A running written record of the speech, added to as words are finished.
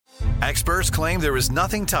Experts claim there is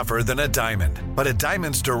nothing tougher than a diamond. But at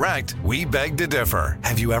Diamonds Direct, we beg to differ.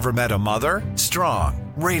 Have you ever met a mother?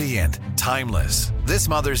 Strong, radiant, timeless. This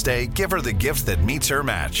Mother's Day, give her the gift that meets her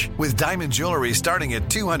match. With diamond jewelry starting at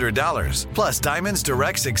 $200. Plus Diamonds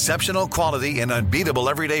Direct's exceptional quality and unbeatable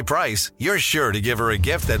everyday price, you're sure to give her a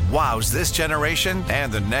gift that wows this generation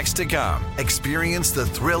and the next to come. Experience the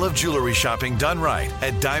thrill of jewelry shopping done right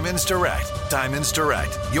at Diamonds Direct. Diamonds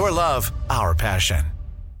Direct. Your love, our passion.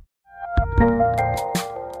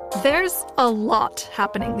 There's a lot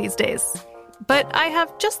happening these days, but I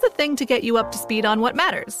have just the thing to get you up to speed on what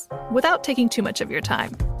matters without taking too much of your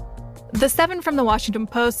time. The 7 from the Washington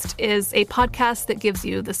Post is a podcast that gives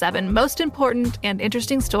you the 7 most important and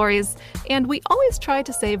interesting stories, and we always try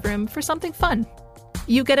to save room for something fun.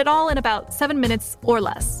 You get it all in about 7 minutes or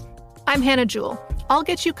less. I'm Hannah Jewell. I'll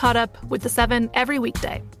get you caught up with the 7 every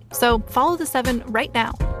weekday. So follow the 7 right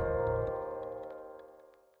now.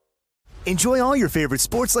 Enjoy all your favorite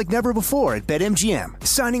sports like never before at BetMGM.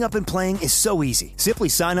 Signing up and playing is so easy. Simply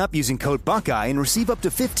sign up using code Buckeye and receive up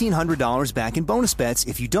to $1,500 back in bonus bets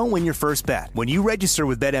if you don't win your first bet. When you register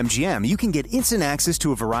with BetMGM, you can get instant access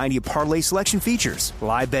to a variety of parlay selection features,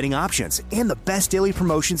 live betting options, and the best daily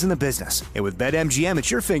promotions in the business. And with BetMGM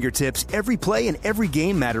at your fingertips, every play and every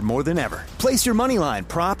game matter more than ever. Place your moneyline,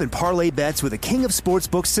 prop, and parlay bets with the king of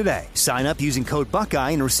sportsbooks today. Sign up using code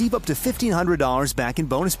Buckeye and receive up to $1,500 back in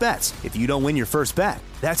bonus bets if you don't win your first bet.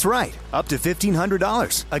 That's right, up to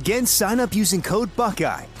 $1,500. Again, sign up using code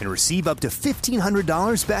Buckeye and receive up to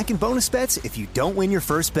 $1,500 back in bonus bets if you don't win your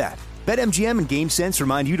first bet. BetMGM and GameSense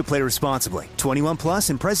remind you to play responsibly. 21 plus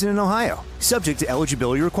and present in Ohio. Subject to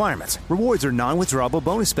eligibility requirements. Rewards are non-withdrawable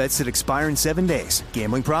bonus bets that expire in 7 days.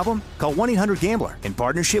 Gambling problem? Call 1-800-GAMBLER in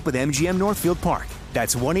partnership with MGM Northfield Park.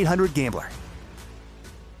 That's 1-800-GAMBLER.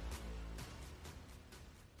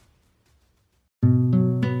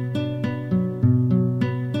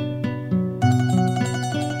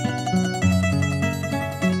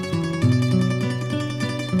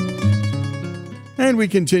 And we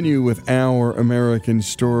continue with Our American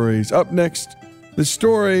Stories. Up next, the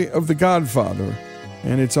story of The Godfather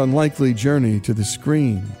and its unlikely journey to the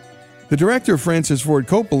screen. The director, Francis Ford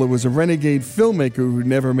Coppola, was a renegade filmmaker who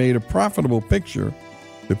never made a profitable picture.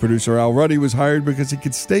 The producer, Al Ruddy, was hired because he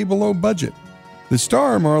could stay below budget. The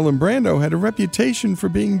star, Marlon Brando, had a reputation for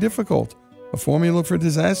being difficult. A formula for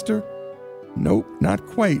disaster? Nope, not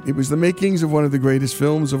quite. It was the makings of one of the greatest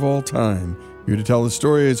films of all time. Here to tell the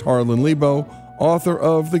story is Harlan Lebo, author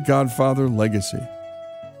of The Godfather Legacy.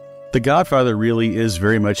 The Godfather really is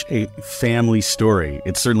very much a family story.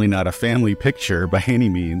 It's certainly not a family picture by any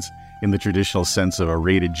means in the traditional sense of a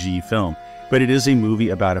rated G film, but it is a movie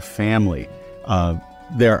about a family.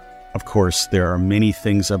 There are many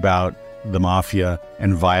things about the mafia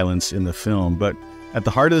and violence in the film, but at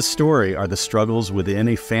the heart of the story are the struggles within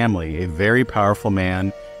a family, a very powerful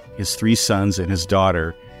man, his 3 sons and his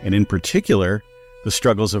daughter, and in particular, the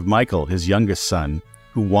struggles of Michael, his youngest son,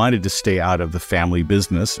 who wanted to stay out of the family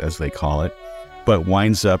business, as they call it, but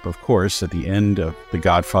winds up, of course, at the end of The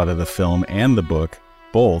Godfather, the film and the book,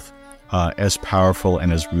 both as powerful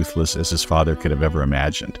and as ruthless as his father could have ever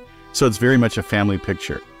imagined. So it's very much a family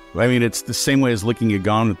picture. I mean, it's the same way as looking at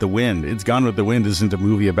Gone with the Wind. Gone with the Wind isn't a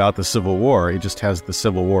movie about the Civil War. It just has the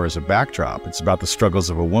Civil War as a backdrop. It's about the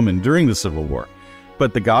struggles of a woman during the Civil War.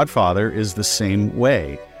 But The Godfather is the same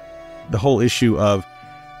way. The whole issue of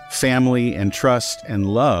family and trust and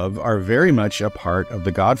love are very much a part of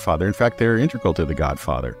The Godfather. In fact, they're integral to The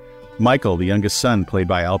Godfather. Michael, the youngest son, played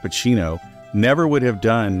by Al Pacino, never would have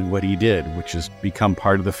done what he did, which is become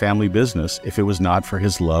part of the family business, if it was not for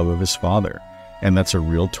his love of his father. And that's a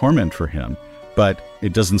real torment for him. But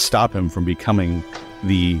it doesn't stop him from becoming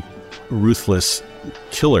the ruthless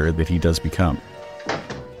killer that he does become.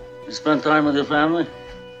 You spend time with your family?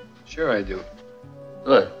 Sure I do.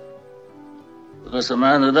 Good. Because a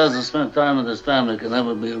man who doesn't spend time with his family can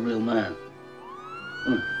never be a real man.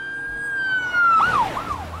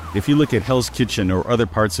 If you look at Hell's Kitchen or other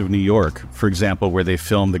parts of New York, for example, where they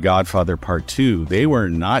filmed The Godfather Part 2, they were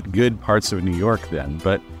not good parts of New York then,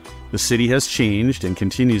 but the city has changed and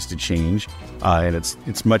continues to change, and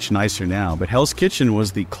it's much nicer now. But Hell's Kitchen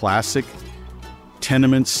was the classic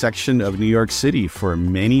tenement section of New York City for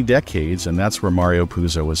many decades, and that's where Mario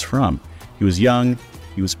Puzo was from. He was young,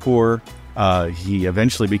 he was poor, he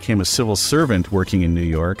eventually became a civil servant working in New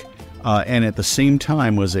York, and at the same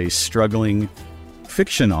time was a struggling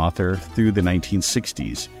fiction author through the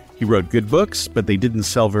 1960s. He wrote good books, but they didn't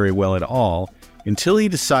sell very well at all until he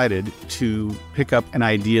decided to pick up an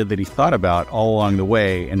idea that he thought about all along the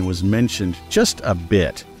way and was mentioned just a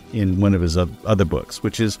bit in one of his other books,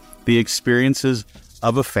 which is the experiences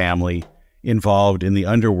of a family involved in the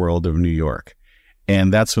underworld of New York.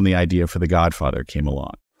 And that's when the idea for The Godfather came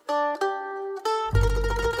along.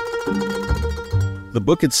 The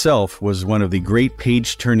book itself was one of the great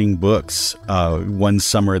page-turning books one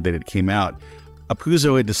summer that it came out.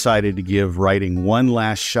 Puzo had decided to give writing one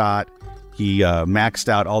last shot. He maxed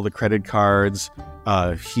out all the credit cards.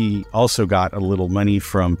 He also got a little money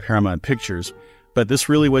from Paramount Pictures, but this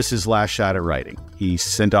really was his last shot at writing. He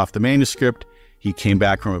sent off the manuscript. He came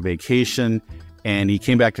back from a vacation, and he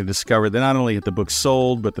came back to discover that not only had the book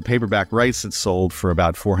sold, but the paperback rights had sold for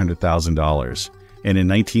about $400,000. And in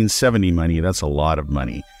 1970 money, that's a lot of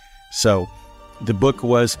money. So the book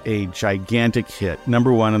was a gigantic hit,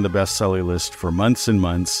 number one on the bestseller list for months and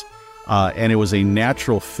months, and it was a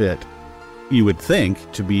natural fit, you would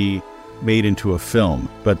think, to be made into a film,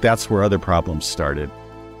 but that's where other problems started.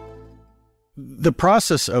 The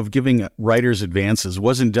process of giving writers advances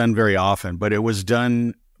wasn't done very often, but it was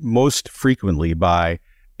done most frequently by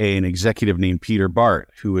an executive named Peter Bart,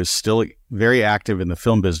 who is still very active in the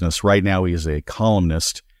film business. Right now, he is a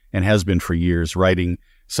columnist and has been for years, writing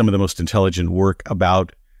some of the most intelligent work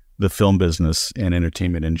about the film business and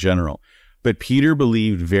entertainment in general. But Peter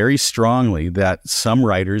believed very strongly that some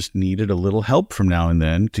writers needed a little help from now and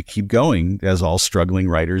then to keep going, as all struggling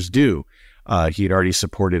writers do. He had already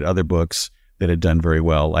supported other books that had done very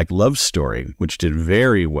well, like Love Story, which did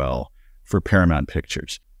very well for Paramount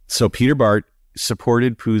Pictures. So Peter Bart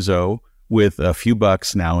supported Puzo with a few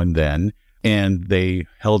bucks now and then, and they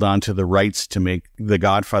held on to the rights to make The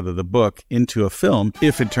Godfather, the book, into a film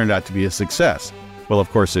if it turned out to be a success. Well, of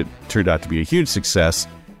course, it turned out to be a huge success,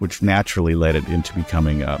 which naturally led it into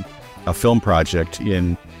becoming a film project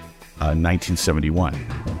in 1971.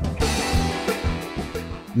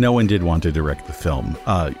 No one did want to direct the film.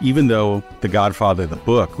 Even though The Godfather, the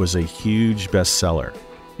book, was a huge bestseller,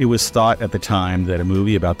 it was thought at the time that a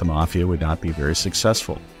movie about the mafia would not be very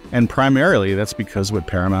successful. And primarily, that's because what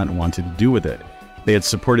Paramount wanted to do with it. They had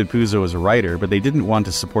supported Puzo as a writer, but they didn't want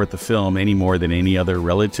to support the film any more than any other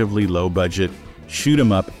relatively low-budget,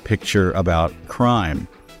 shoot-'em-up picture about crime.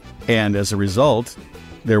 And as a result,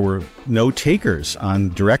 there were no takers on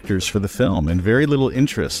directors for the film and very little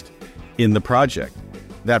interest in the project.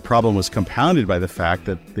 That problem was compounded by the fact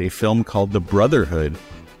that a film called The Brotherhood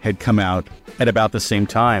had come out at about the same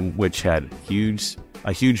time, which had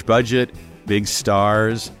a huge budget, big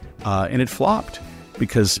stars, and it flopped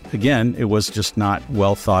because, again, it was just not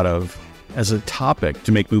well thought of as a topic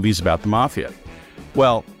to make movies about the mafia.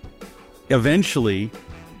 Well, eventually,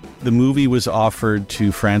 the movie was offered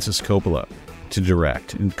to Francis Coppola to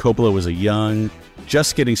direct. And Coppola was a young,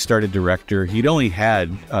 just getting started director. He'd only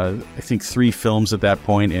had, I think, 3 films at that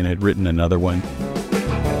point and had written another one.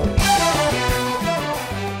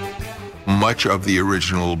 Much of the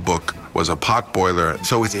original book was a potboiler,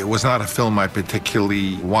 so it was not a film I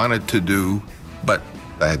particularly wanted to do, but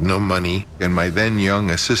I had no money. And my then young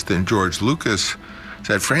assistant, George Lucas,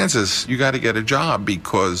 said, "Francis, you got to get a job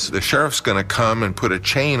because the sheriff's going to come and put a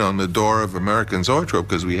chain on the door of American Zoetrope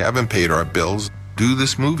because we haven't paid our bills. Do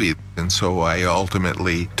this movie." And so I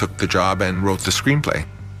ultimately took the job and wrote the screenplay.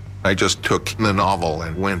 I just took the novel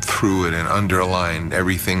and went through it and underlined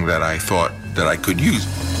everything that I thought that I could use.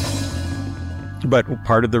 But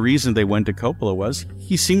part of the reason they went to Coppola was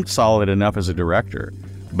he seemed solid enough as a director,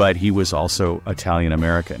 but he was also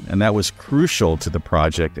Italian-American, and that was crucial to the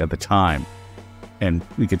project at the time. And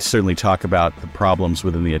we could certainly talk about the problems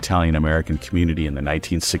within the Italian-American community in the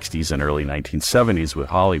 1960s and early 1970s with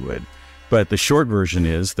Hollywood. But the short version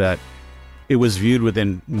is that it was viewed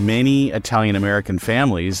within many Italian-American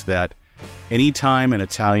families that any time an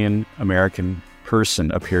Italian-American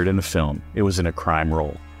person appeared in a film, it was in a crime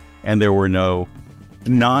role. And there were no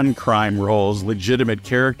non-crime roles, legitimate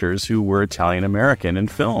characters who were Italian-American in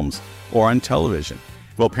films or on television.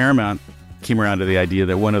 Well, Paramount came around to the idea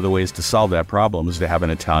that one of the ways to solve that problem is to have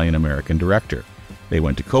an Italian-American director. They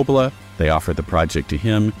went to Coppola, they offered the project to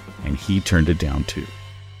him, and he turned it down too.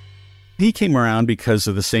 He came around because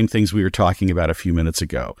of the same things we were talking about a few minutes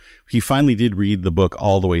ago. He finally did read the book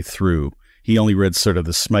all the way through. He only read sort of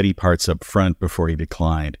the smutty parts up front before he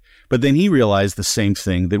declined. But then he realized the same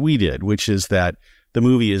thing that we did, which is that the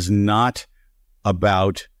movie is not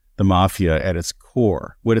about the mafia at its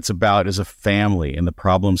core. What it's about is a family and the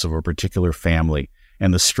problems of a particular family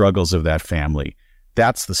and the struggles of that family.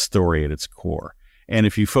 That's the story at its core. And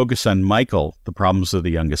if you focus on Michael, the problems of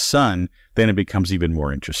the youngest son, then it becomes even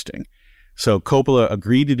more interesting. So Coppola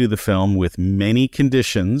agreed to do the film with many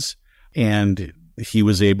conditions, and he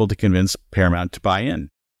was able to convince Paramount to buy in.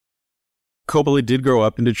 Coppola did grow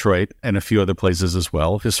up in Detroit and a few other places as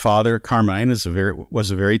well. His father, Carmine,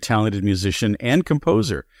 was a very talented musician and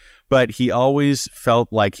composer, but he always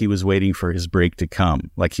felt like he was waiting for his break to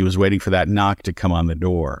come, like he was waiting for that knock to come on the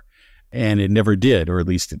door. And it never did, or at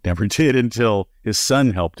least it never did until his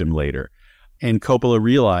son helped him later. And Coppola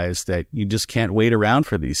realized that you just can't wait around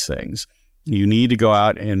for these things. You need to go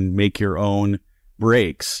out and make your own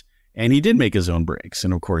breaks. And he did make his own breaks.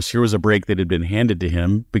 And of course, here was a break that had been handed to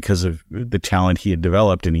him because of the talent he had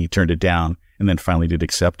developed, and he turned it down and then finally did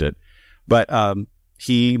accept it. But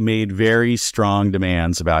he made very strong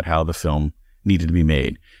demands about how the film needed to be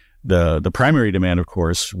made. The primary demand, of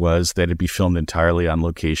course, was that it be filmed entirely on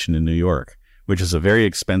location in New York, which is a very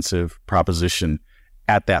expensive proposition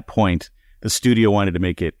at that point. The studio wanted to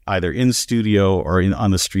make it either in studio or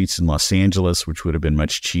on the streets in Los Angeles, which would have been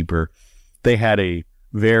much cheaper. They had a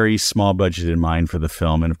very small budget in mind for the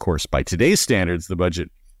film. And of course, by today's standards, the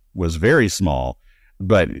budget was very small.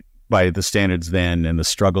 But by the standards then and the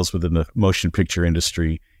struggles within the motion picture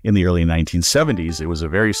industry in the early 1970s, it was a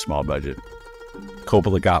very small budget.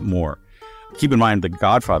 Coppola got more. Keep in mind, The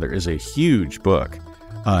Godfather is a huge book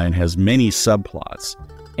and has many subplots.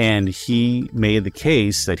 And he made the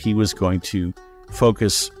case that he was going to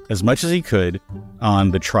focus as much as he could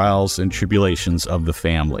on the trials and tribulations of the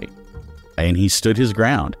family. And he stood his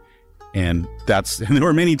ground. And there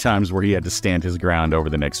were many times where he had to stand his ground over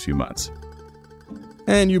the next few months.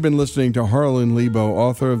 And you've been listening to Harlan Lebo,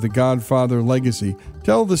 author of The Godfather Legacy,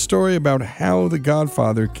 tell the story about how The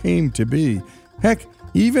Godfather came to be. Heck,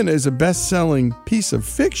 even as a best-selling piece of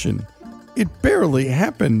fiction, it barely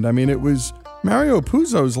happened. I mean, it was Mario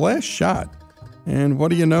Puzo's last shot. And what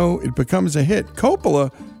do you know? It becomes a hit.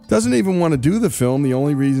 Coppola doesn't even want to do the film. The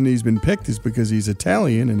only reason he's been picked is because he's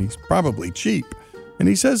Italian and he's probably cheap. And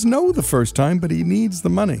he says no the first time, but he needs the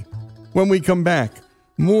money. When we come back,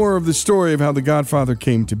 more of the story of how The Godfather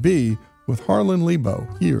came to be with Harlan Lebo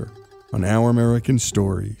here on Our American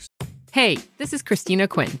Stories. Hey, this is Christina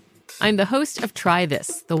Quinn. I'm the host of Try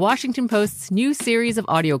This, the Washington Post's new series of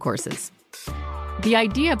audio courses. The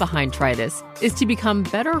idea behind Try This is to become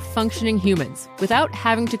better functioning humans without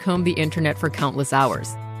having to comb the internet for countless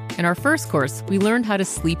hours. In our first course, we learned how to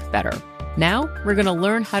sleep better. Now, we're going to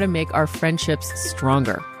learn how to make our friendships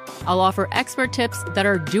stronger. I'll offer expert tips that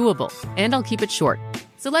are doable, and I'll keep it short.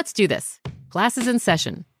 So let's do this. Class is in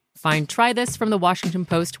session. Find Try This from the Washington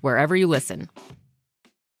Post wherever you listen.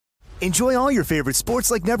 Enjoy all your favorite sports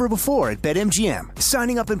like never before at BetMGM.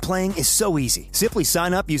 Signing up and playing is so easy. Simply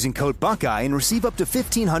sign up using code Buckeye and receive up to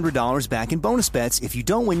 $1,500 back in bonus bets if you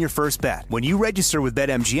don't win your first bet. When you register with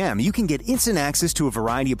BetMGM, you can get instant access to a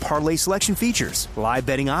variety of parlay selection features, live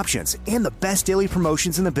betting options, and the best daily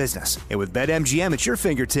promotions in the business. And with BetMGM at your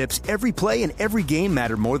fingertips, every play and every game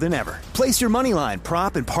matter more than ever. Place your moneyline,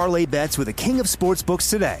 prop, and parlay bets with the king of sportsbooks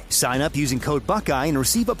today. Sign up using code Buckeye and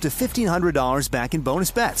receive up to $1,500 back in bonus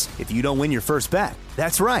bets if you don't win your first bet.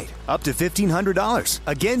 That's right, up to $1,500.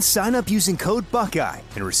 Again, sign up using code Buckeye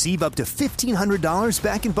and receive up to $1,500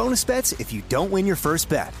 back in bonus bets if you don't win your first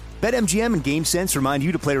bet. BetMGM and GameSense remind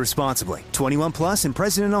you to play responsibly. 21 plus and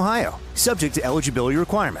present in Ohio. Subject to eligibility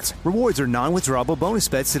requirements. Rewards are non-withdrawable bonus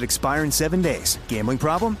bets that expire in 7 days. Gambling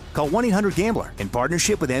problem? Call 1-800-GAMBLER in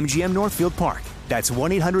partnership with MGM Northfield Park. That's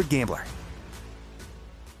 1-800-GAMBLER.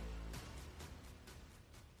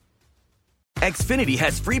 Xfinity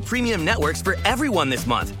has free premium networks for everyone this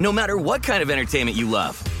month, no matter what kind of entertainment you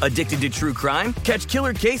love. Addicted to true crime? Catch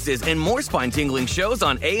killer cases and more spine-tingling shows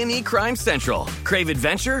on A&E Crime Central. Crave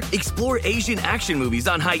adventure? Explore Asian action movies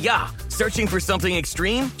on Hi-Ya. Searching for something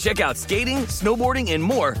extreme? Check out skating, snowboarding, and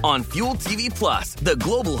more on Fuel TV Plus, the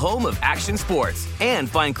global home of action sports. And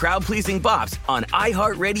find crowd-pleasing bops on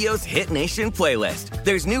iHeartRadio's Hit Nation playlist.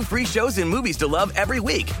 There's new free shows and movies to love every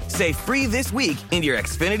week. Say free this week in your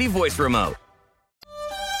Xfinity voice remote.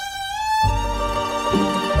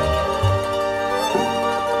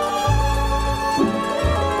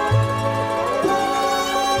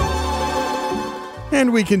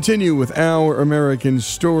 And we continue with Our American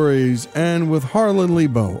Stories and with Harlan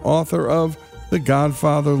Lebo, author of The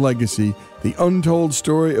Godfather Legacy, the untold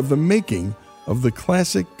story of the making of the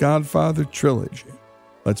classic Godfather trilogy.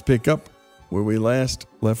 Let's pick up where we last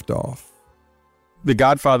left off. The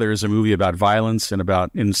Godfather is a movie about violence and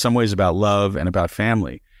in some ways about love and about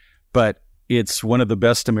family. But it's one of the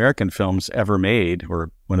best American films ever made,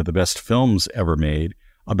 or one of the best films ever made,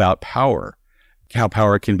 about power. How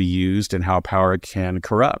power can be used and how power can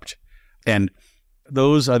corrupt. And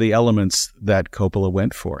those are the elements that Coppola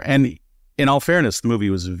went for. And in all fairness, the movie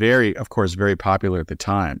was very popular at the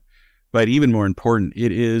time. But even more important,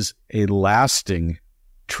 it is a lasting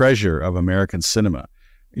treasure of American cinema.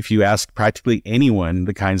 If you ask practically anyone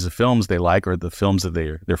the kinds of films they like or the films of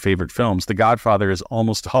their favorite films, The Godfather is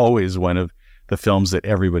almost always one of the films that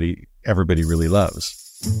everybody really loves.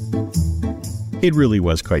 It really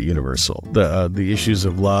was quite universal. The issues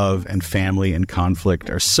of love and family and conflict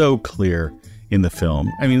are so clear in the film.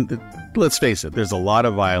 I mean, let's face it, there's a lot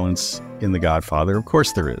of violence in The Godfather. Of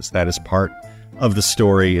course there is. That is part of the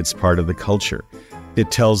story. It's part of the culture. It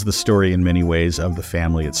tells the story in many ways of the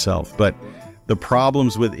family itself. But the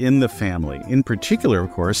problems within the family, in particular,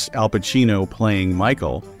 of course, Al Pacino playing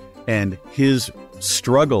Michael and his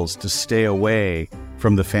struggles to stay away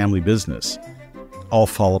from the family business, all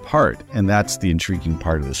fall apart. And that's the intriguing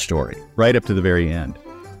part of the story, right up to the very end.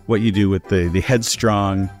 What you do with the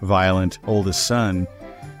headstrong, violent oldest son,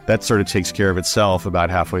 that sort of takes care of itself about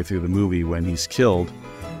halfway through the movie when he's killed.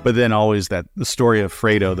 But then always the story of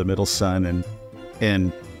Fredo, the middle son,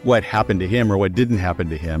 and what happened to him or what didn't happen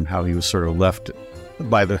to him, how he was sort of left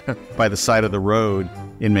by the side of the road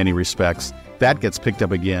in many respects, that gets picked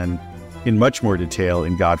up again in much more detail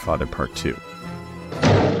in Godfather Part 2.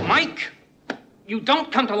 Mike, you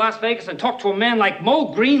don't come to Las Vegas and talk to a man like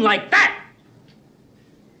Mo Green like that!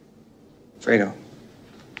 Fredo,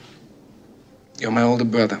 you're my older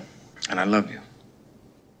brother, and I love you.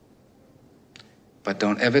 But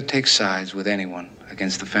don't ever take sides with anyone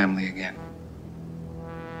against the family again.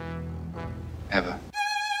 Ever.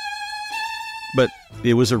 But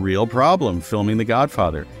it was a real problem filming The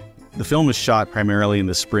Godfather. The film was shot primarily in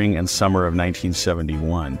the spring and summer of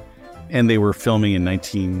 1971, and they were filming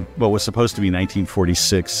in what was supposed to be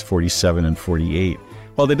 1946, 47, and 48.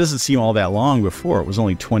 Well, that doesn't seem all that long before. It was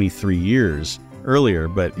only 23 years earlier,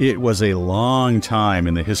 but it was a long time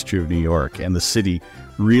in the history of New York, and the city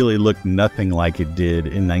really looked nothing like it did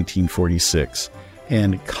in 1946.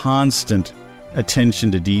 And constant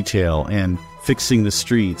attention to detail and fixing the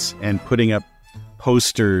streets and putting up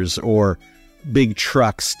posters or big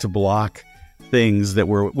trucks to block things that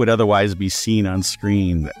would otherwise be seen on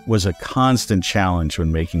screen was a constant challenge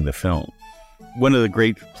when making the film. One of the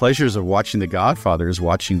great pleasures of watching The Godfather is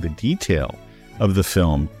watching the detail of the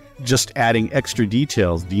film, just adding extra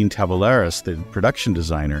details. Dean Tavoularis, the production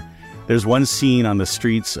designer, there's one scene on the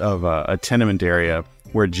streets of a tenement area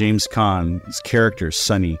where James Caan's character,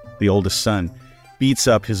 Sonny, the oldest son, beats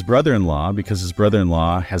up his brother-in-law because his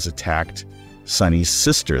brother-in-law has attacked Sonny's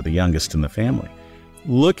sister, the youngest in the family.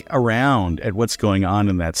 Look around at what's going on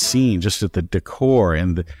in that scene, just at the decor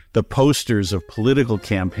and the posters of political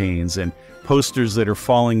campaigns and posters that are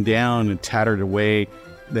falling down and tattered away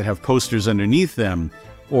that have posters underneath them,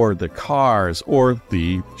 or the cars, or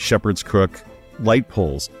the Shepherd's Crook light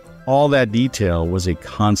poles. All that detail was a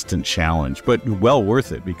constant challenge, but well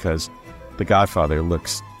worth it because The Godfather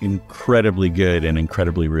looks incredibly good and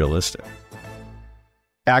incredibly realistic.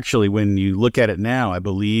 Actually, when you look at it now, I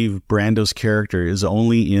believe Brando's character is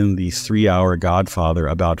only in the 3-hour Godfather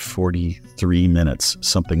about 43 minutes,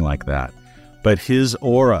 something like that. But his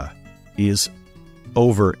aura is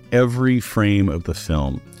over every frame of the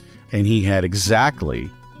film, and he had exactly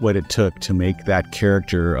what it took to make that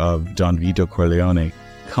character of Don Vito Corleone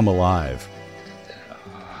come alive.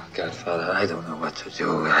 Oh, Godfather, I don't know what to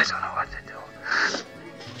do. I don't know what to do.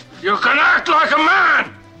 You can act like a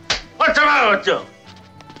man! What's the matter with you?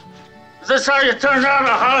 Is this how you turn down a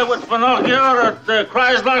Hollywood Pinocchio that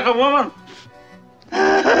cries like a woman?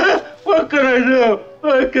 What can I do?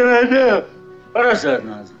 What can I do? What is that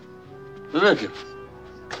nonsense? Ridiculous.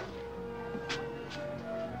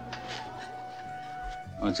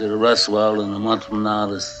 I want you to rest well, and a month from now,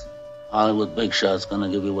 this Hollywood big shot's gonna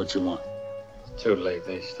give you what you want. It's too late.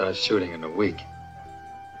 They start shooting in a week.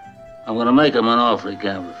 I'm gonna make him an offer he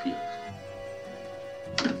can't refuse.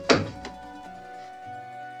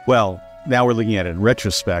 Well, now we're looking at it in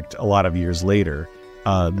retrospect a lot of years later.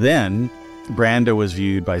 Then Brando was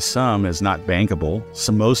viewed by some as not bankable.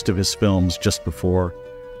 So most of his films just before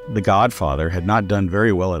The Godfather had not done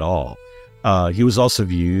very well at all. He was also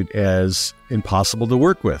viewed as impossible to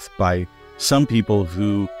work with by some people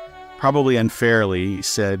who probably unfairly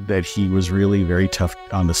said that he was really very tough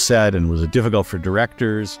on the set and was difficult for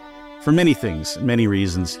directors. For many things, many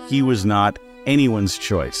reasons, he was not anyone's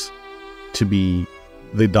choice to be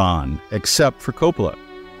the Don, except for Coppola,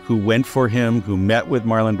 who went for him, who met with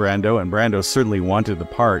Marlon Brando, and Brando certainly wanted the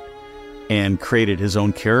part and created his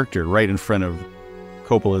own character right in front of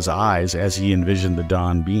Coppola's eyes as he envisioned the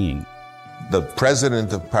Don being. The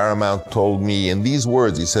president of Paramount told me in these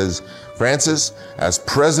words, he says, "Francis, as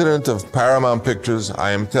president of Paramount Pictures,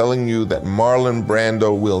 I am telling you that Marlon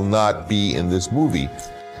Brando will not be in this movie."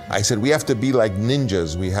 I said, we have to be like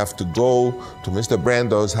ninjas. We have to go to Mr.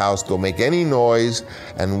 Brando's house, don't make any noise,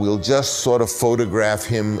 and we'll just sort of photograph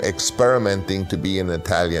him experimenting to be an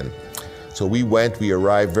Italian. So we went, we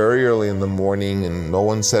arrived very early in the morning, and no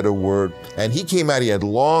one said a word. And he came out, he had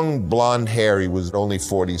long blonde hair. He was only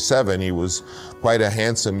 47. He was quite a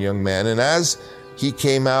handsome young man. And as he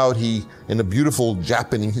came out, in a beautiful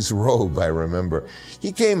Japanese robe, I remember,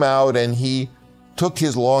 he came out and he took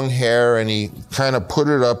his long hair and he kind of put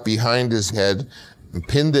it up behind his head and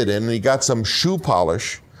pinned it in, and he got some shoe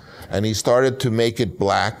polish and he started to make it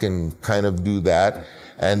black and kind of do that.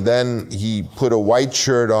 And then he put a white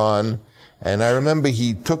shirt on, and I remember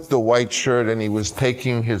he took the white shirt and he was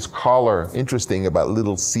taking his collar, interesting about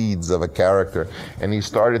little seeds of a character, and he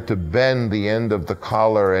started to bend the end of the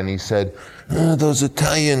collar, and he said, those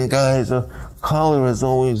Italian guys, the collar is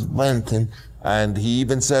always bent. And he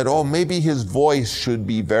even said, maybe his voice should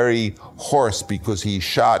be very hoarse because he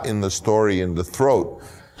shot in the story in the throat.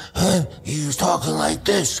 He was talking like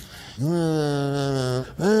this. Like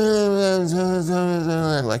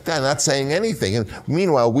that, not saying anything. And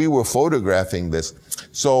meanwhile, we were photographing this.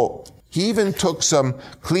 So he even took some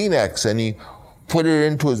Kleenex and he put it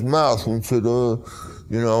into his mouth and said,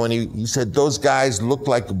 and he said, those guys look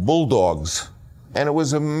like bulldogs. And it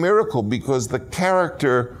was a miracle because the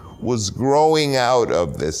character was growing out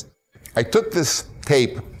of this. I took this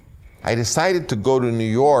tape. I decided to go to New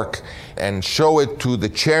York and show it to the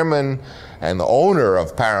chairman and the owner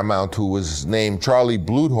of Paramount, who was named Charlie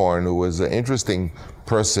Bluthorn, who was an interesting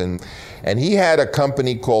person. And he had a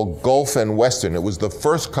company called Gulf and Western. It was the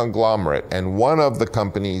first conglomerate, and one of the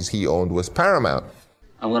companies he owned was Paramount.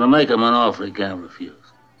 I'm going to make him an offer he can't refuse.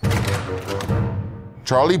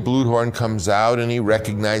 Charlie Bluthorn comes out and he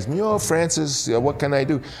recognized me. Francis, what can I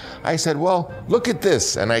do? I said, well, look at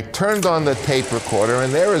this. And I turned on the tape recorder,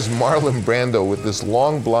 and there is Marlon Brando with this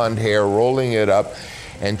long blonde hair rolling it up.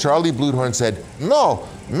 And Charlie Bluthorn said, no,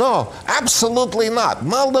 absolutely not.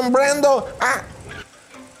 Marlon Brando,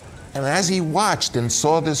 And as he watched and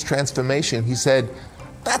saw this transformation, he said,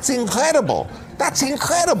 that's incredible.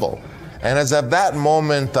 And as of that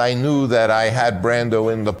moment, I knew that I had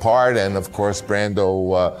Brando in the part, and of course,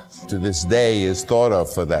 Brando, to this day, is thought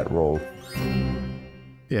of for that role.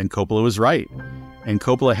 And Coppola was right. And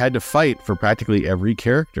Coppola had to fight for practically every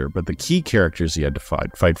character, but the key characters he had to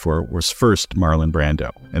fight for was first Marlon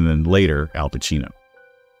Brando, and then later Al Pacino.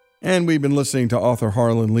 And we've been listening to author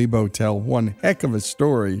Harlan Lebo tell one heck of a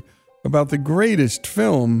story about the greatest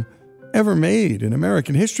film ever made in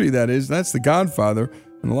American history, that is. That's The Godfather.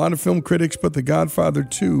 And a lot of film critics put The Godfather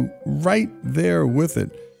 2 right there with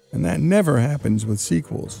it. And that never happens with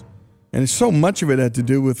sequels. And so much of it had to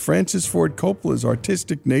do with Francis Ford Coppola's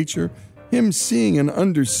artistic nature, him seeing and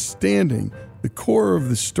understanding the core of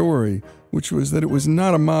the story, which was that it was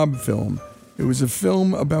not a mob film. It was a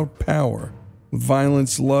film about power, with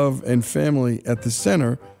violence, love, and family at the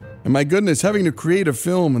center. And my goodness, having to create a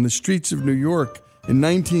film in the streets of New York in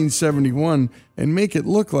 1971 and make it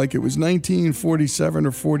look like it was 1947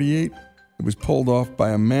 or 48, it was pulled off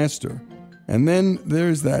by a master. And then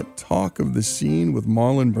there's that talk of the scene with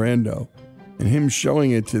Marlon Brando and him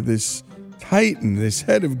showing it to this titan, this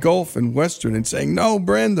head of Gulf and Western, and saying, no,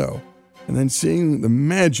 Brando. And then seeing the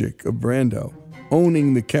magic of Brando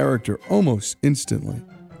owning the character almost instantly.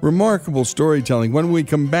 Remarkable storytelling. When we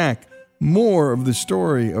come back, more of the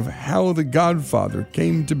story of how The Godfather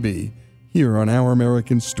came to be here on Our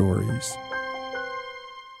American Stories.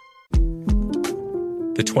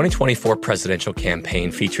 The 2024 presidential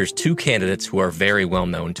campaign features two candidates who are very well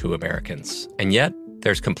known to Americans. And yet,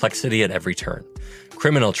 there's complexity at every turn.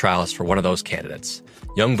 Criminal trials for one of those candidates.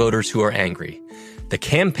 Young voters who are angry. The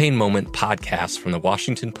Campaign Moment podcast from the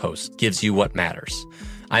Washington Post gives you what matters.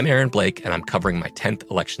 I'm Aaron Blake, and I'm covering my 10th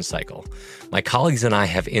election cycle. My colleagues and I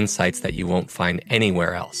have insights that you won't find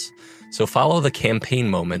anywhere else. So follow The Campaign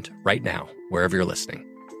Moment right now, wherever you're listening.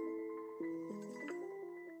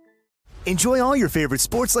 Enjoy all your favorite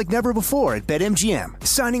sports like never before at BetMGM.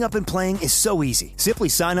 Signing up and playing is so easy. Simply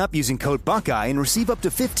sign up using code Buckeye and receive up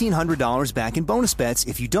to $1,500 back in bonus bets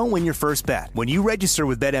if you don't win your first bet. When you register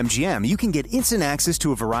with BetMGM, you can get instant access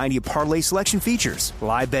to a variety of parlay selection features,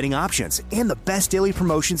 live betting options, and the best daily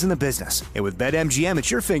promotions in the business. And with BetMGM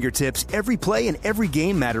at your fingertips, every play and every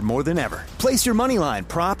game matter more than ever. Place your moneyline,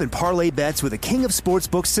 prop, and parlay bets with the king of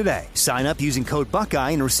sportsbooks today. Sign up using code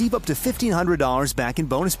Buckeye and receive up to $1,500 back in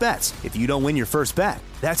bonus bets if you don't win your first bet.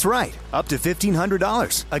 That's right, up to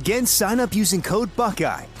 $1,500. Again, sign up using code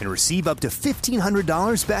Buckeye and receive up to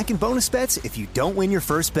 $1,500 back in bonus bets if you don't win your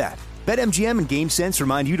first bet. BetMGM and GameSense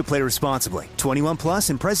remind you to play responsibly. 21 plus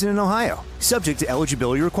and present in Ohio. Subject to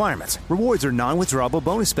eligibility requirements. Rewards are non-withdrawable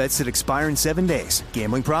bonus bets that expire in 7 days.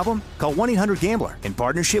 Gambling problem? Call 1-800-GAMBLER in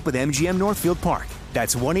partnership with MGM Northfield Park.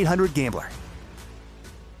 That's 1-800-GAMBLER.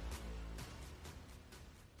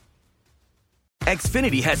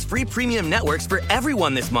 Xfinity has free premium networks for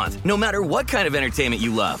everyone this month, no matter what kind of entertainment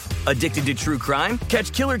you love. Addicted to true crime?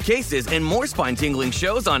 Catch killer cases and more spine-tingling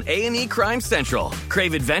shows on A&E Crime Central.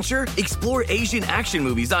 Crave adventure? Explore Asian action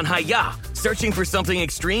movies on Hi-Ya. Searching for something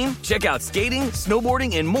extreme? Check out skating,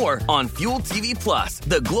 snowboarding, and more on Fuel TV Plus,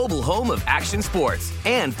 the global home of action sports.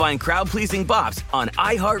 And find crowd-pleasing bops on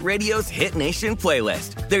iHeartRadio's Hit Nation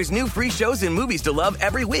playlist. There's new free shows and movies to love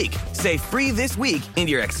every week. Say free this week in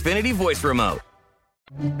your Xfinity voice remote.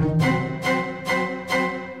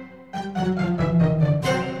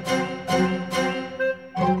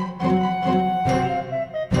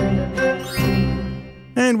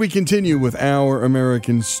 And we continue with Our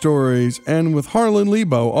American Stories and with Harlan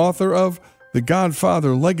Lebo, author of The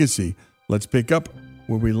Godfather Legacy. Let's pick up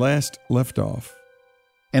where we last left off.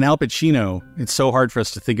 And Al Pacino, it's so hard for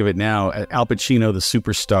us to think of it now. Al Pacino, the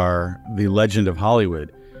superstar, the legend of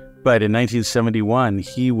Hollywood. But in 1971,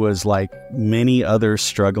 he was like many other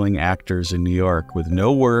struggling actors in New York with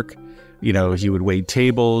no work. You know, he would wait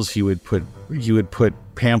tables, he would put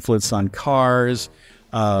pamphlets on cars,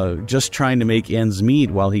 just trying to make ends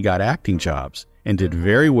meet while he got acting jobs, and did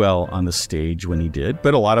very well on the stage when he did,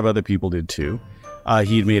 but a lot of other people did too.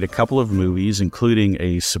 He had made a couple of movies, including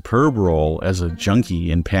a superb role as a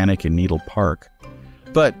junkie in Panic in Needle Park.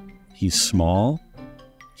 But he's small,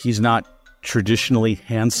 he's not traditionally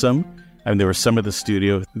handsome. I mean, there were some of the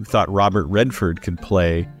studio who thought Robert Redford could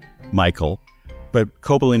play Michael, but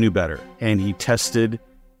Coppola knew better, and he tested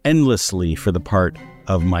endlessly for the part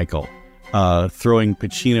of Michael, throwing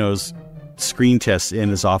Pacino's screen tests in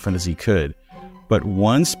as often as he could. But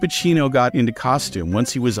once Pacino got into costume,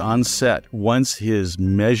 once he was on set, once his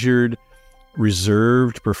measured,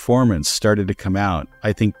 reserved performance started to come out,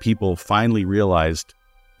 I think people finally realized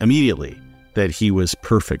immediately that he was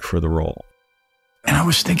perfect for the role. And I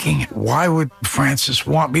was thinking, why would Francis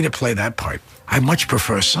want me to play that part? I much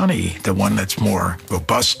prefer Sonny, the one that's more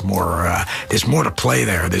robust, there's more to play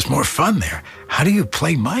there, there's more fun there. How do you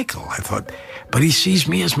play Michael? I thought, but he sees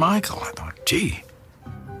me as Michael. I thought, gee,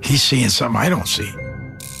 he's seeing something I don't see.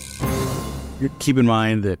 Keep in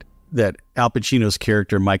mind that Al Pacino's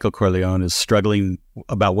character, Michael Corleone, is struggling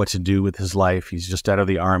about what to do with his life. He's just out of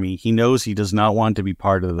the army. He knows he does not want to be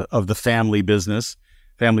part of the family business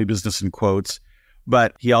in quotes.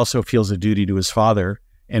 But he also feels a duty to his father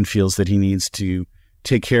and feels that he needs to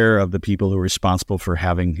take care of the people who are responsible for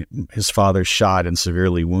having his father shot and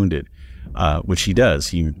severely wounded, which he does.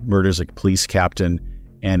 He murders a police captain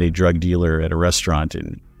and a drug dealer at a restaurant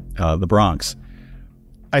in the Bronx.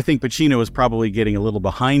 I think Pacino was probably getting a little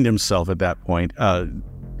behind himself at that point.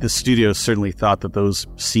 The studio certainly thought that those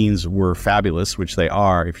scenes were fabulous, which they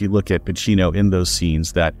are. If you look at Pacino in those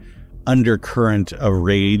scenes, that undercurrent of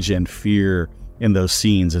rage and fear in those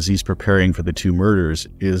scenes as he's preparing for the two murders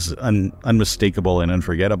is unmistakable and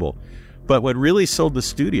unforgettable. But what really sold the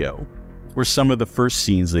studio were some of the first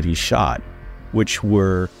scenes that he shot, which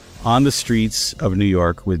were on the streets of New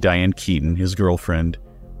York with Diane Keaton, his girlfriend,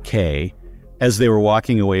 Kay, as they were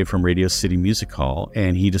walking away from Radio City Music Hall,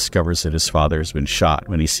 and he discovers that his father has been shot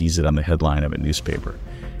when he sees it on the headline of a newspaper.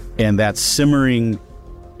 And that simmering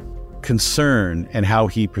concern and how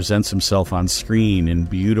he presents himself on screen in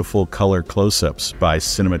beautiful color close-ups by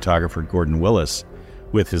cinematographer Gordon Willis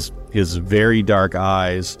with his very dark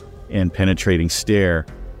eyes and penetrating stare,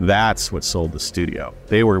 that's what sold the studio.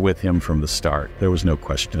 They were with him from the start. There was no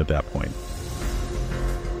question at that point.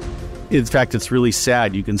 In fact, it's really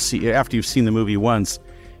sad. You can see, after you've seen the movie once,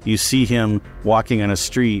 you see him walking on a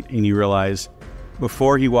street and you realize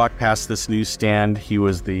before he walked past this newsstand, he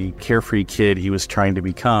was the carefree kid he was trying to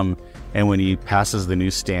become. And when he passes the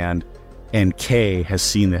newsstand and Kay has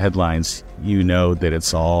seen the headlines, you know that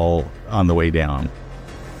it's all on the way down.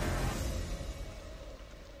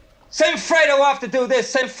 Send Fredo off to do this,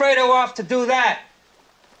 send Fredo off to do that.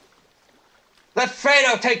 Let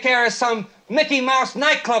Fredo take care of some Mickey Mouse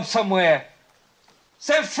nightclub somewhere.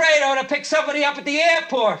 Send Fredo to pick somebody up at the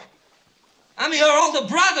airport. I'm your older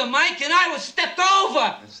brother, Mike, and I was stepped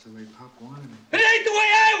over. That's the way Pop wanted it. It ain't the way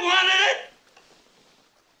I wanted it.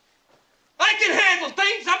 I can handle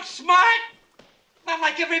things. I'm smart. Not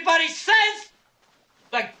like everybody says.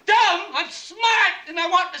 Like dumb, I'm smart, and I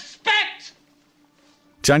want respect.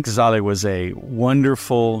 John Cazale was a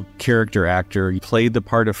wonderful character actor. He played the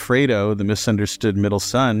part of Fredo, the misunderstood middle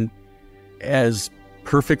son, as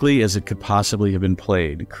perfectly as it could possibly have been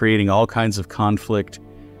played, creating all kinds of conflict,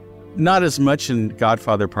 not as much in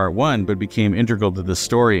Godfather Part 1, but became integral to the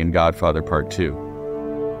story in Godfather Part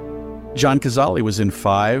 2. John Cazale was in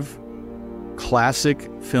 5 classic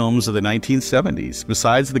films of the 1970s.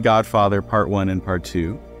 Besides The Godfather Part 1 and Part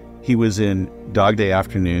 2, he was in Dog Day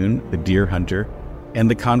Afternoon, The Deer Hunter, and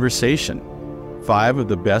The Conversation. 5 of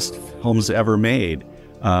the best films ever made.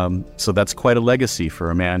 So that's quite a legacy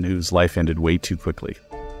for a man whose life ended way too quickly.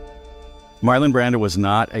 Marlon Brando was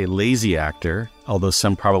not a lazy actor, although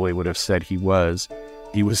some probably would have said he was.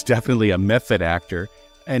 He was definitely a method actor,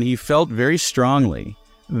 and he felt very strongly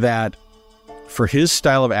that for his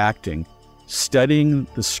style of acting, studying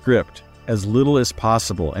the script as little as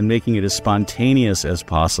possible and making it as spontaneous as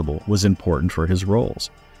possible was important for his roles.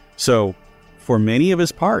 So for many of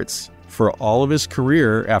his parts, for all of his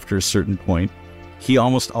career after a certain point, he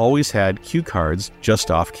almost always had cue cards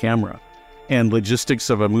just off camera. And logistics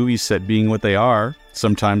of a movie set being what they are,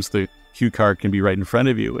 sometimes the cue card can be right in front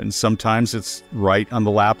of you, and sometimes it's right on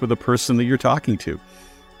the lap of the person that you're talking to.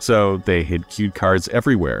 So they had cue cards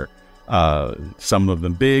everywhere. Some of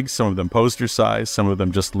them big, some of them poster size, some of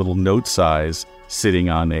them just little note size sitting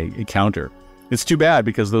on a counter. It's too bad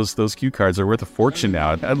because those cue cards are worth a fortune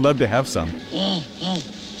now. I'd love to have some.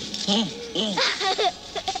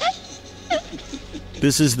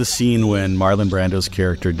 This is the scene when Marlon Brando's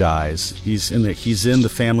character dies. He's in the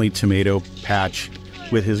family tomato patch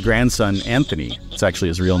with his grandson, Anthony. It's actually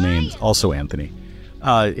his real name, also Anthony.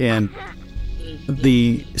 And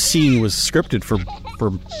the scene was scripted for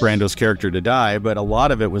Brando's character to die, but a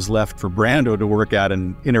lot of it was left for Brando to work out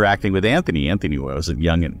and interacting with Anthony. Anthony wasn't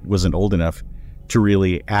young and wasn't old enough to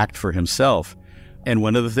really act for himself. And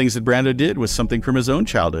one of the things that Brando did was something from his own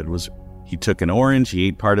childhood. Was he took an orange, he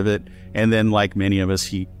ate part of it, and then, like many of us,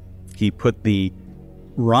 he put the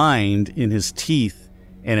rind in his teeth,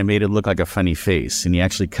 and it made it look like a funny face, and he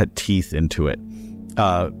actually cut teeth into it.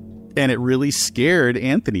 And it really scared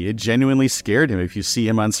Anthony. It genuinely scared him. If you see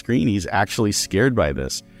him on screen, he's actually scared by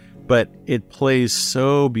this. But it plays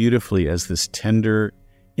so beautifully as this tender,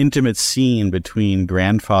 intimate scene between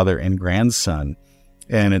grandfather and grandson.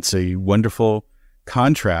 And it's a wonderful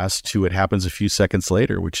contrast to what happens a few seconds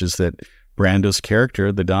later, which is that Brando's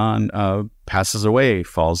character, the Don, passes away,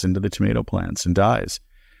 falls into the tomato plants, and dies.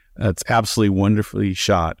 It's absolutely wonderfully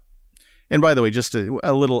shot. And by the way, just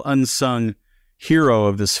a little unsung hero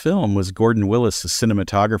of this film was Gordon Willis, the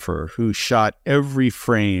cinematographer, who shot every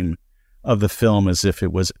frame of the film as if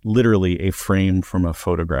it was literally a frame from a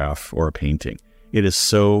photograph or a painting. It is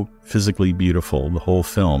so physically beautiful, the whole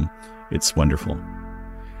film. It's wonderful.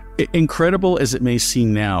 Incredible as it may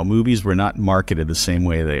seem now, movies were not marketed the same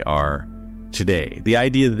way they are today. The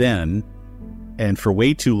idea then, and for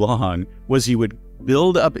way too long, was you would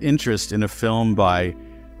build up interest in a film by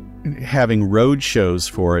having road shows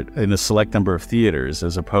for it in a select number of theaters,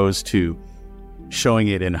 as opposed to showing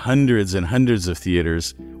it in hundreds and hundreds of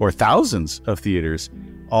theaters or thousands of theaters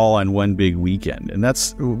all on one big weekend. And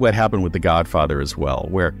that's what happened with The Godfather as well,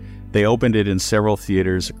 where they opened it in several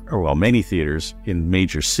theaters, or well, many theaters in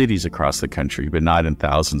major cities across the country, but not in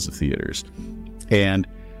thousands of theaters. And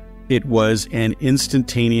it was an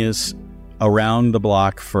instantaneous, around the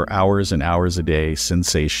block for hours and hours a day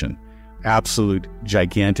sensation. Absolute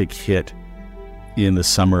gigantic hit in the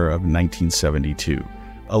summer of 1972.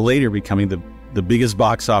 Later becoming the biggest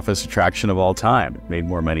box office attraction of all time. It made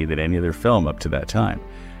more money than any other film up to that time.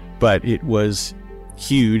 But it was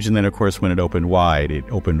huge, and then of course when it opened wide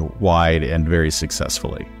and very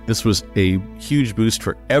successfully. This was a huge boost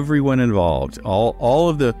for everyone involved. All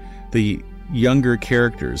of the younger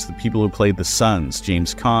characters, the people who played the sons,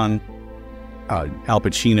 James Caan, Al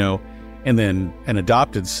Pacino, and then an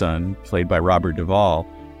adopted son played by Robert Duvall,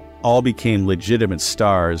 all became legitimate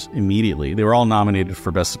stars immediately. They were all nominated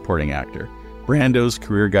for Best Supporting Actor. Brando's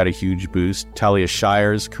career got a huge boost. Talia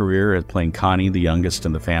Shire's career as playing Connie, the youngest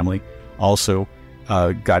in the family, also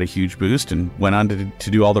got a huge boost and went on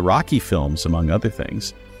to do all the Rocky films, among other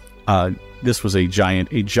things. This was a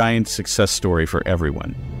giant success story for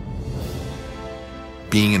everyone.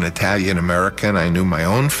 Being an Italian American, I knew my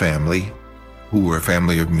own family, who were a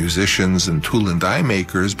family of musicians and tool and die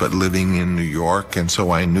makers, but living in New York, and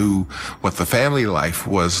so I knew what the family life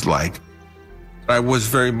was like. I was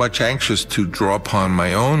very much anxious to draw upon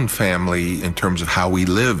my own family in terms of how we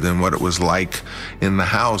lived and what it was like in the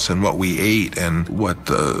house and what we ate and what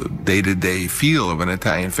the day-to-day feel of an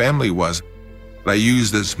Italian family was. I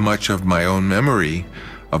used as much of my own memory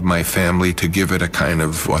of my family to give it a kind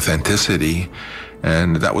of authenticity,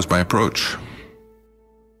 and that was my approach.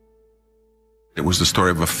 It was the story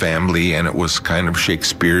of a family, and it was kind of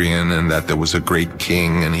Shakespearean, and that there was a great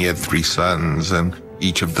king, and he had 3 sons, and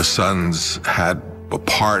each of the sons had a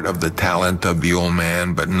part of the talent of the old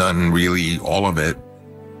man, but none really all of it.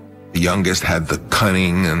 The youngest had the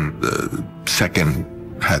cunning, and the second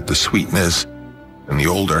had the sweetness, and the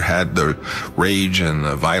older had the rage and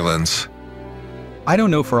the violence. I don't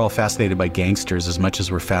know if we're all fascinated by gangsters as much as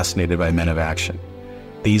we're fascinated by men of action.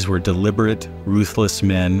 These were deliberate, ruthless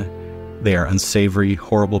men. They are unsavory,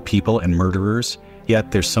 horrible people and murderers,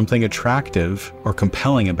 yet there's something attractive or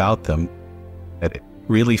compelling about them that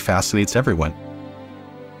really fascinates everyone.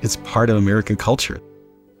 It's part of American culture.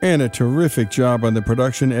 And a terrific job on the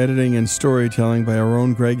production, editing, and storytelling by our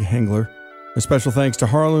own Greg Hengler. A special thanks to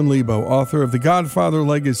Harlan Lebo, author of The Godfather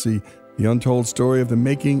Legacy, the untold story of the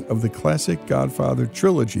making of the classic Godfather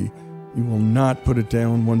trilogy. You will not put it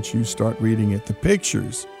down once you start reading it. The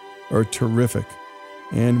pictures are terrific.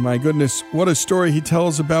 And my goodness, what a story he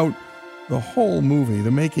tells about the whole movie,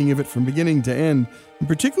 the making of it from beginning to end, and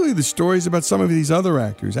particularly the stories about some of these other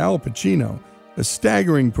actors. Al Pacino, a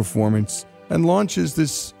staggering performance, and launches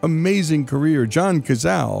this amazing career. John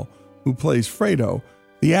Cazale, who plays Fredo,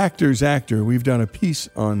 the actor's actor. We've done a piece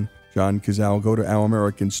on John Cazale. Go to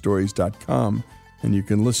ouramericanstories.com and you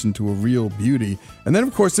can listen to a real beauty. And then,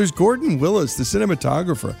 of course, there's Gordon Willis, the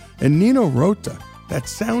cinematographer, and Nino Rota, that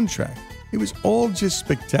soundtrack. It was all just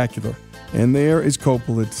spectacular. And there is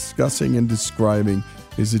Coppola discussing and describing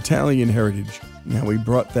his Italian heritage and how he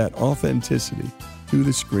brought that authenticity to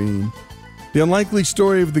the screen. The unlikely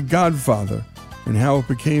story of The Godfather and how it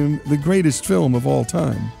became the greatest film of all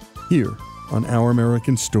time, here on Our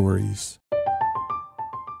American Stories.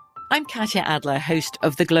 I'm Katya Adler, host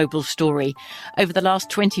of The Global Story. Over the last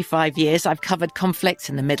 25 years, I've covered conflicts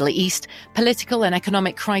in the Middle East, political and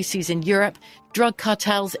economic crises in Europe, drug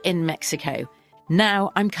cartels in Mexico.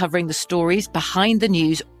 Now I'm covering the stories behind the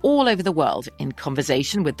news all over the world in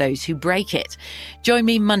conversation with those who break it. Join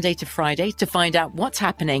me Monday to Friday to find out what's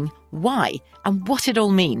happening, why, and what it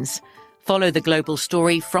all means. Follow The Global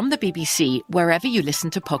Story from the BBC wherever you listen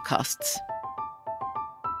to podcasts.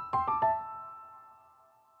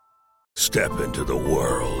 Step into the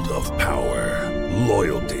world of power,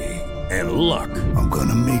 loyalty, and luck. I'm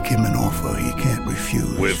gonna make him an offer he can't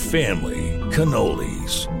refuse. With family,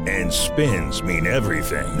 cannolis, and spins mean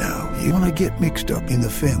everything. Now, you wanna get mixed up in the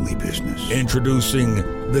family business. Introducing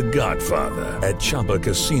The Godfather at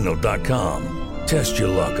ChumbaCasino.com. Test your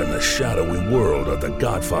luck in the shadowy world of The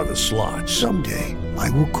Godfather slot. Someday, I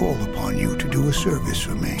will call upon you to do a service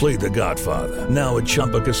for me. Play The Godfather, now at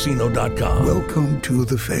ChumbaCasino.com. Welcome to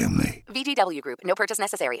the family. VGW Group. No purchase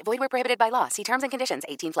necessary. Void where prohibited by law. See terms and conditions.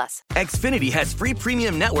 18+. Xfinity has free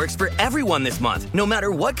premium networks for everyone this month, no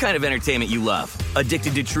matter what kind of entertainment you love.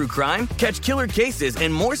 Addicted to true crime? Catch killer cases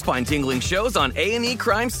and more spine-tingling shows on A&E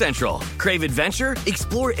Crime Central. Crave adventure?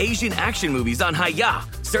 Explore Asian action movies on Hi-Ya.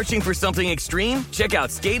 Searching for something extreme? Check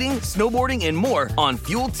out skating, snowboarding, and more on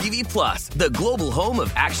Fuel TV Plus, the global home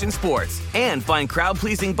of action sports. And find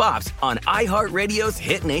crowd-pleasing bops on iHeartRadio's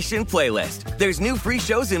Hit Nation playlist. There's new free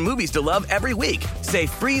shows and movies to love every week. Say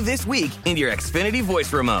free this week in your Xfinity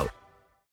voice remote.